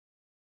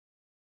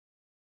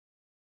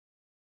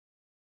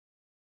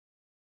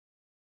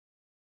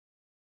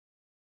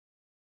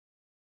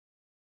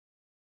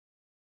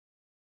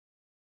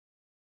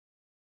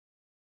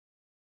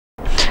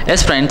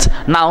Yes friends,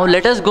 now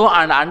let us go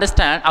and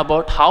understand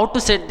about how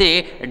to set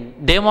the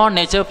Daemon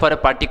nature for a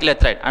particular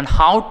thread and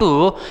how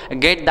to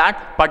get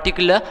that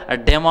particular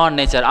Daemon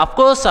nature. Of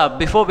course,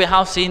 before we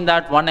have seen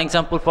that one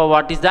example for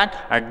what is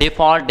that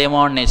default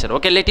Daemon nature.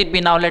 Okay, let it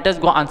be. Now let us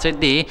go and set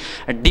the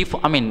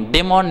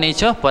Daemon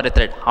nature for a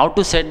thread. How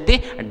to set the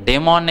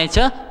Daemon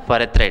nature for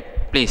a thread?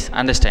 Please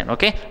understand.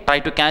 Okay, try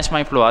to catch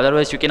my flow,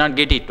 otherwise you cannot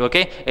get it.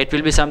 Okay, it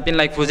will be something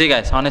like fuzzy,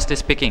 guys, honestly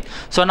speaking.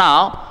 So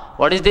now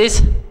what is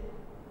this?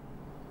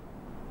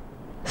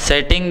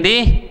 Setting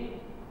the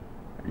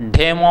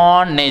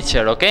Daemon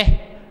nature. Okay,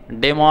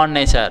 Daemon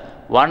nature.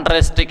 One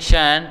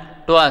restriction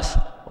to us.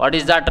 What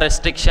is that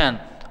restriction?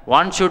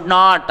 One should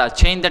not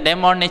change the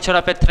Daemon nature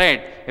of a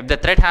thread if the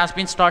thread has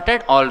been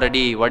started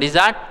already. What is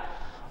that?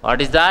 What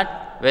is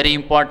that? Very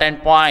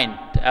important point.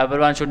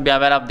 Everyone should be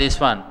aware of this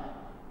one.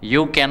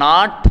 You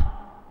cannot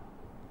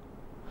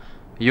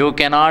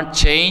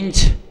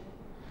change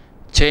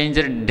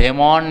the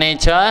Daemon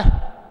nature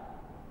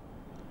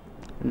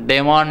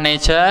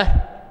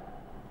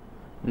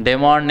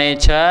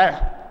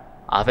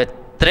of a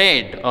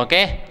thread.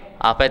 Okay,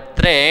 of a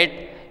thread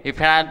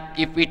if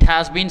it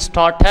has been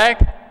started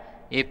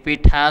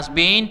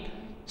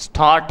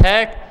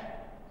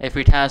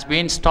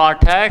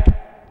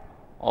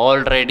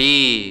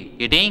already.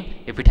 Getting?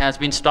 If it has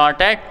been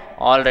started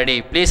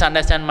already. Please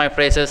understand my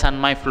phrases and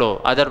my flow,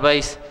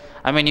 otherwise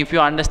if you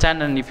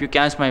understand and if you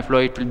catch my flow,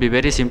 it will be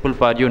very simple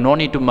for you. No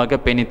need to mug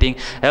up anything.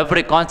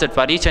 Every concept,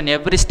 for each and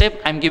every step,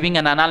 I am giving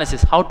an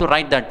analysis how to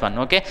write that one.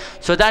 Okay,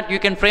 so that you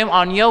can frame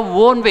on your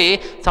own way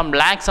some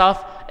lakhs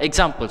of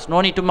examples. No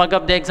need to mug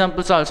up the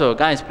examples also.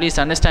 Guys, please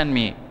understand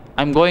me.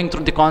 I am going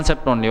through the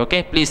concept only.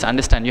 Okay, please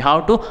understand. You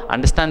have to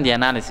understand the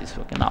analysis.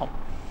 Okay, now.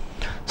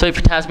 So if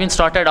it has been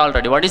started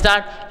already, what is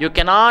that? You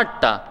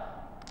cannot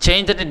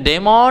change the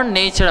Daemon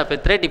nature of a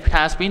thread if it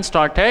has been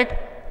started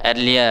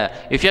earlier.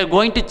 If you are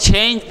going to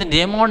change the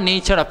Daemon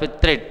nature of a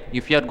thread,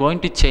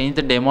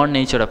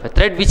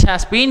 which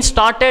has been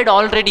started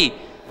already,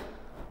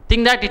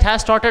 think that it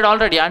has started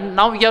already and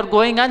now you are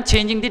going and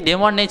changing the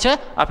Daemon nature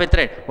of a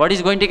thread. What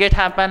is going to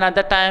happen at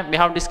that time? We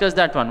have discussed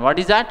that one. What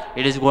is that?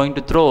 It is going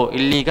to throw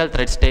illegal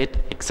thread state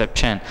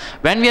exception.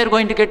 When we are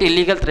going to get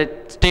illegal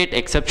thread state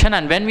exception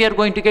and when we are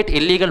going to get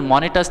illegal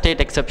monitor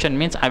state exception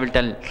means I will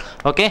tell.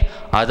 Okay,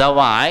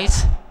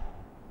 otherwise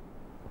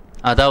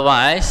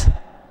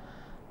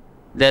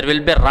there will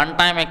be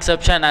runtime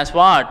exception as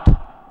what?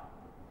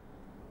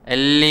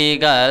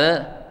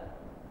 Illegal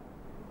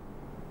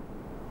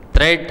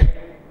thread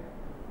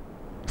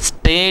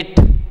state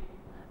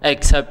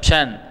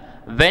exception.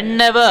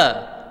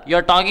 Whenever you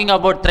are talking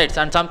about threads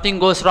and something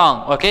goes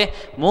wrong, okay,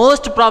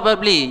 most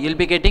probably you will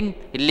be getting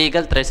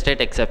illegal thread state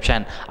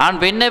exception.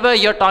 And whenever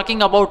you are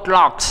talking about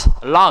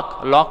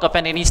lock of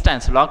an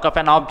instance, lock of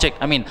an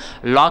object,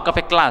 lock of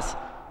a class.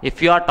 If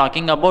you are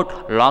talking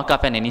about lock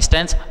of an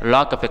instance,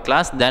 lock of a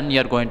class, then you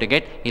are going to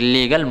get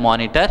illegal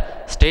monitor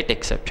state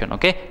exception.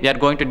 Okay, we are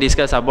going to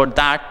discuss about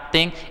that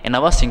thing in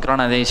our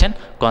synchronization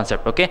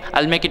concept. Okay,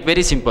 I'll make it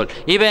very simple.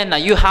 Even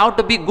you have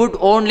to be good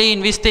only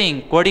in this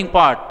thing, coding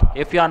part.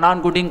 If you are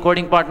not good in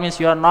coding part means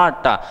you are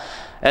not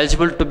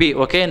eligible to be.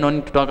 Okay, no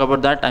need to talk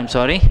about that. I'm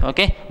sorry.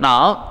 Okay,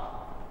 now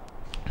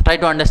try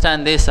to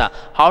understand this.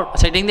 How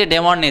setting the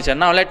Daemon nature.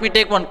 Now let me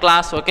take one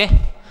class. Okay,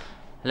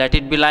 let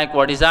it be like,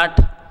 what is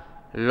that?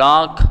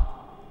 Log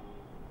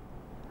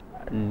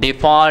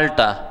default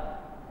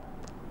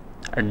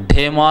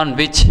Daemon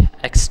which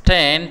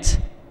extends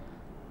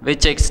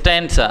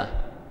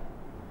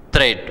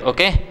thread.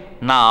 Okay,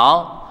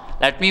 now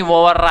let me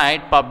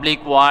override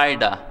public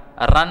void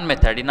run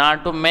method in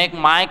order to make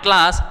my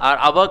class or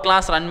our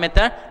class run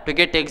method to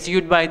get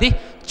executed by the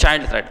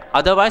child thread.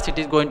 Otherwise it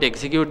is going to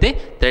execute the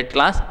thread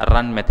class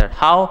run method.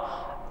 How?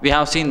 We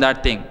have seen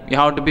that thing. You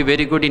have to be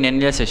very good in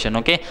earlier session.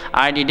 Okay,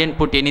 I didn't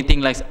put anything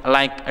like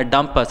a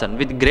dumb person.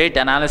 With great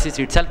analysis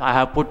itself, I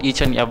have put each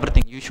and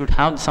everything. You should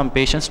have some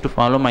patience to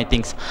follow my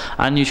things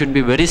and you should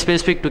be very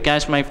specific to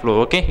catch my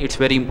flow. Okay, it's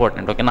very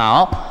important. Okay,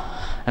 now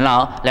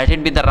let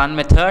it be the run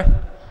method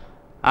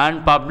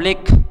and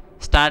public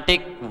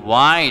static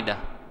void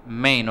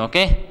main.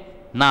 Okay,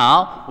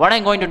 now what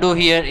I'm going to do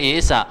here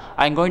is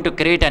I'm going to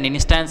create an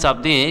instance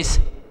of this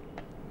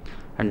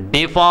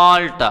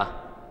default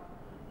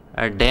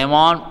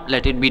Daemon,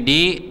 let it be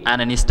D,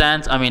 and an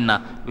instance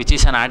which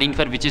is an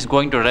identifier which is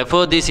going to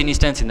refer this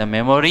instance in the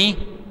memory,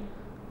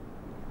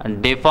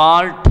 and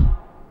default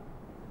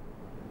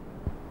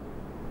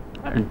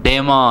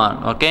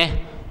Daemon.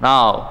 Okay,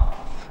 now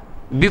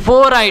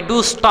before I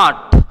do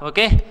start,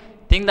 okay,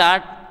 think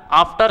that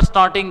after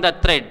starting the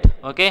thread,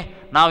 okay,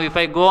 now if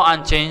I go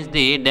and change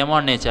the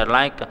Daemon nature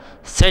like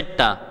set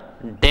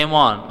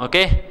Daemon,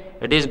 okay,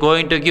 it is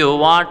going to give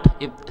what?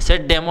 If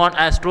set Daemon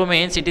as true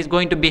means it is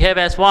going to behave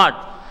as what?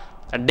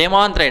 A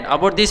Daemon thread.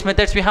 About these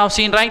methods we have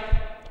seen, right?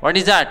 What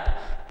is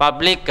that?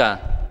 Public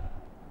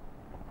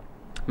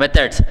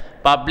methods.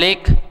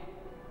 Public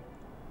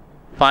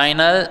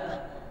final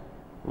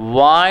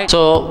void.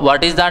 So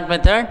what is that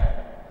method?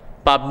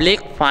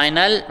 Public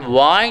final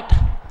void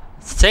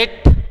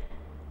set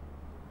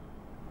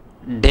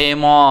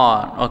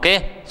Daemon.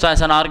 Okay, so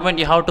as an argument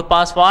you have to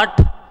pass what?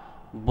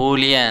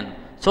 Boolean.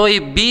 So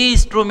if B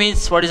is true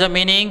means what is the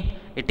meaning?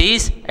 It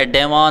is a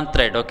Daemon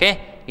thread. Okay,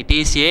 it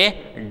is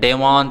a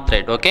Daemon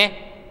thread. Okay,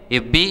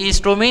 if B is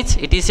true means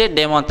it is a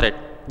Daemon thread.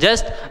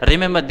 Just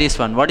remember this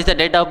one. What is the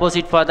data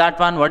opposite for that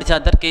one? What is the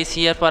other case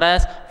here for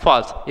us?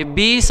 False. If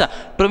B is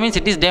true means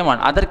it is Daemon.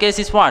 Other case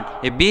is what?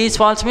 If B is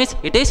false means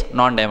it is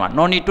non-Daemon.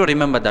 No need to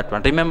remember that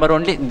one. Remember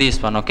only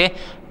this one. Okay.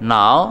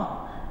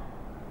 Now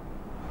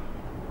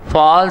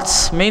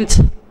false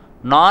means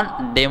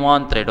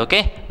non-Daemon thread.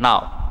 Okay.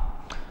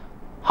 Now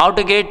how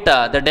to get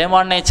the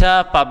Daemon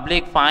nature?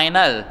 Public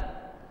final.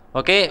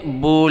 Okay.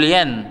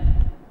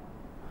 Boolean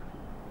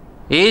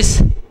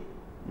is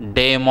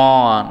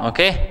Daemon.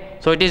 Okay.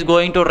 So it is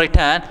going to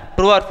return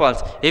true or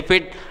false. If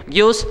it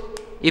gives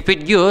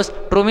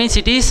true means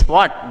it is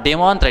what?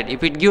 Daemon thread.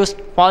 If it gives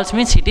false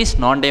means it is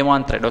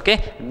non-Daemon thread.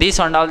 Okay. These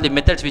and all the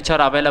methods which are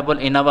available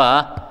in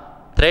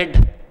our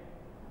thread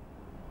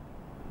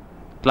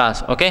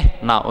class. Okay.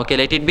 Now okay,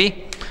 let it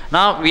be.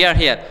 Now we are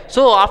here.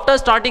 So after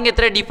starting a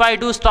thread, if I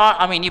do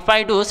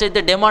set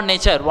the Daemon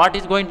nature, what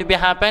is going to be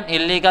happen?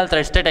 Illegal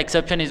thread state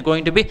exception is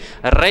going to be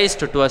raised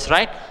to us,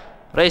 right?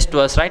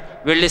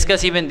 We'll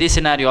discuss even this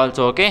scenario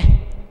also. Okay.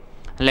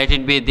 Let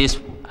it be this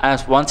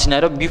as one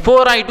scenario.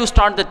 Before I do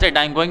start the thread,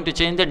 I am going to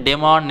change the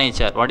Daemon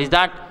nature. What is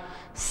that?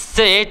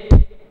 Set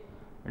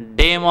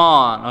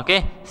Daemon.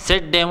 Okay.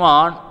 Set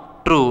Daemon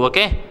true.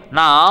 Okay.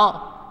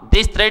 Now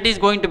this thread is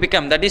going to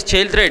become, that is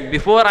child thread.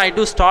 Before I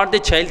do start the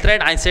child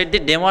thread, I set the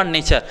Daemon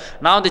nature.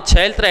 Now the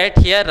child thread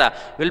here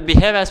will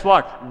behave as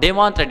what?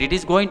 Daemon thread. It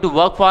is going to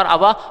work for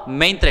our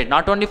main thread.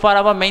 Not only for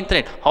our main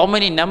thread. How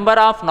many number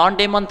of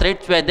non-Daemon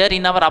threads were there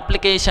in our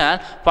application?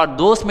 For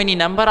those many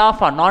number of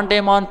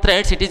non-Daemon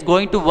threads, it is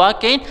going to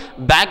work in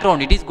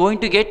background. It is going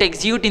to get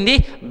execute in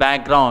the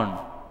background.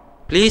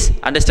 Please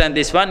understand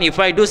this one. If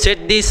I do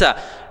set this set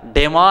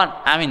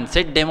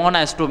Daemon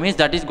as true means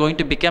that is going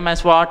to become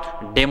as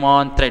what?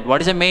 Daemon thread.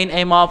 What is the main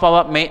aim of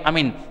our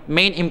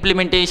main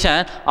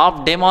implementation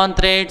of Daemon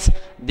threads?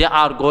 They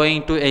are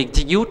going to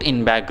execute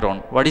in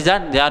background. What is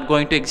that? They are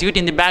going to execute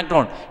in the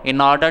background in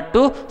order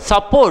to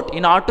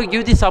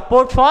give the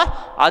support for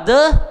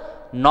other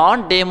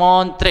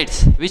non-Daemon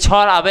threads which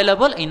are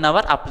available in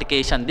our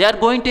application. They are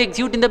going to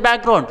execute in the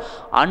background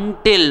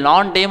until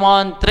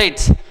non-Daemon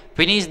threads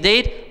finish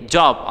their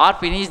job or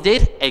finish their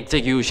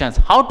executions.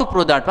 How to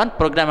prove that one?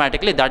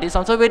 Programmatically. That is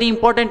also very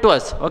important to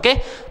us.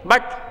 Okay,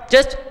 but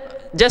just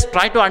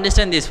try to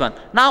understand this one.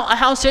 Now I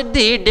have set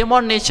the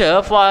Daemon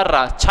nature for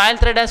child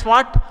thread as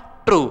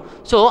what? True.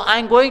 So I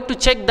am going to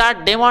check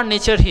that Daemon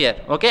nature here.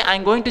 Okay, I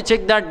am going to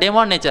check that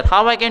Daemon nature.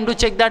 How I can do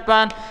check that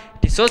one?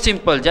 It is so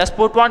simple. Just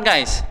put what,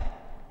 guys?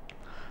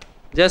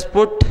 Just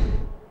put,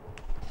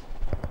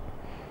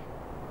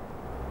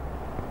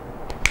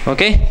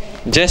 okay,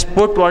 just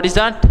put, what is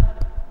that?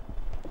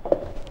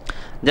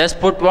 Just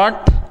put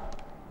what?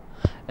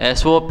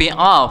 SOP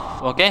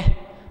off. Okay,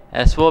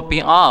 SOP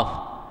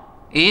off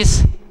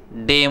is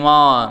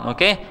Daemon.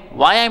 Okay,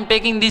 why I am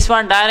taking this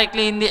one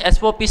directly in the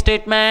SOP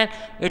statement?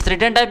 Its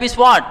return type is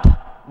what?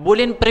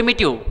 Boolean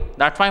primitive.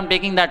 That's why I am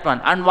taking that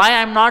one. And why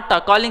I am not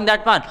calling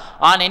that one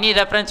on any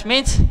reference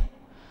means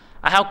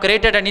I have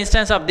created an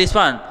instance of this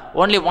one.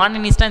 Only one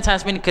instance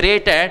has been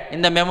created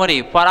in the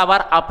memory for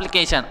our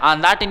application.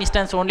 On that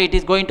instance only it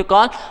is going to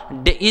call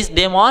is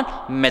Daemon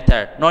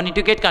method. No need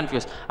to get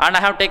confused. And I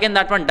have taken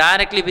that one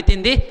directly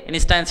within the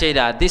instance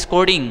area. This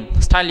coding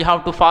style you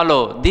have to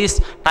follow.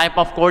 This type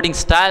of coding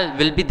style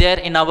will be there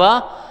in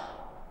our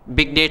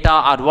big data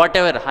or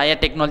whatever higher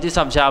technologies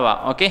of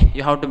Java. Okay,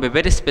 you have to be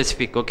very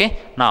specific. Okay,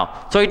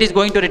 now so it is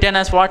going to return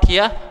as what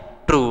here?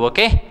 True.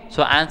 Okay,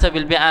 so answer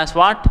will be as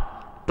what?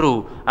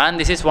 True. And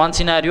this is one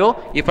scenario.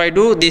 If I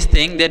do this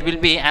thing, there will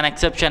be an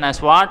exception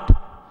as what?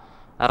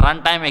 A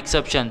runtime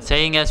exception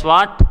saying as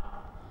what?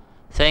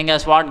 Saying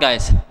as what,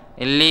 guys?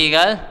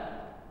 Illegal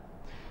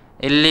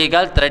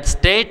thread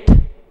state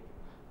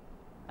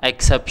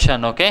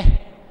exception. Okay,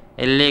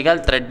 illegal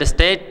thread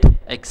state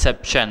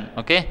exception.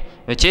 Okay,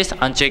 which is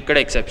unchecked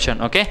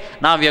exception. Okay,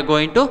 now we are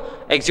going to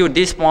execute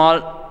this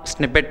small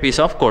snippet piece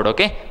of code.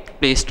 Okay,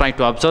 please try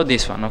to observe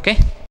this one. Okay.